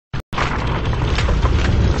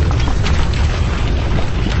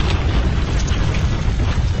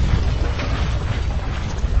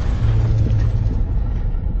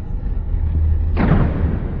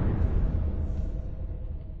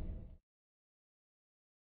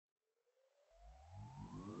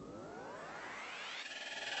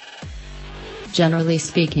Generally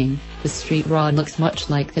speaking, the street rod looks much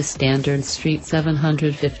like the standard Street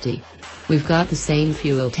 750. We've got the same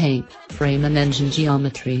fuel tank, frame and engine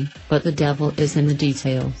geometry, but the devil is in the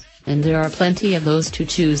details, and there are plenty of those to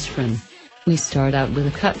choose from. We start out with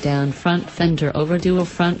a cut-down front fender over dual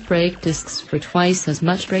front brake discs for twice as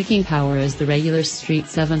much braking power as the regular Street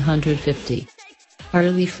 750.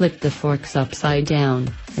 Harley flipped the forks upside down,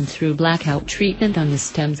 and threw blackout treatment on the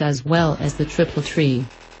stems as well as the triple tree.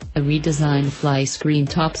 A redesigned fly screen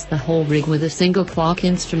tops the whole rig with a single clock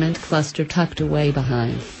instrument cluster tucked away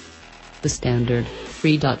behind. The standard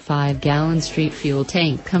 3.5-gallon street fuel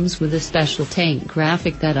tank comes with a special tank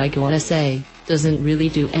graphic that I gotta say, doesn't really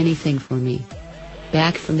do anything for me.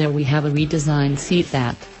 Back from there we have a redesigned seat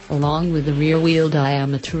that, along with the rear wheel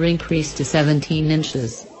diameter increase to 17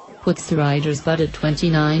 inches, puts the rider's butt at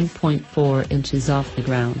 29.4 inches off the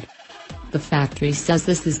ground. The factory says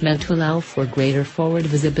this is meant to allow for greater forward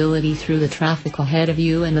visibility through the traffic ahead of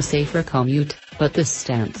you and a safer commute, but this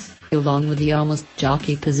stance, along with the almost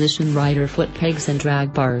jockey position rider foot pegs and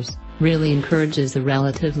drag bars, really encourages a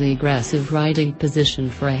relatively aggressive riding position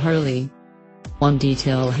for a Harley. One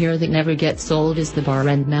detail here that never gets old is the bar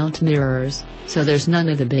end mount mirrors, so there's none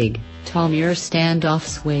of the big, tall mirror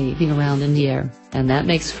standoffs waving around in the air, and that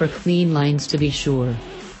makes for clean lines to be sure.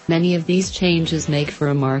 Many of these changes make for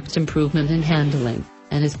a marked improvement in handling,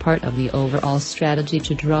 and is part of the overall strategy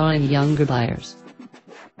to draw in younger buyers.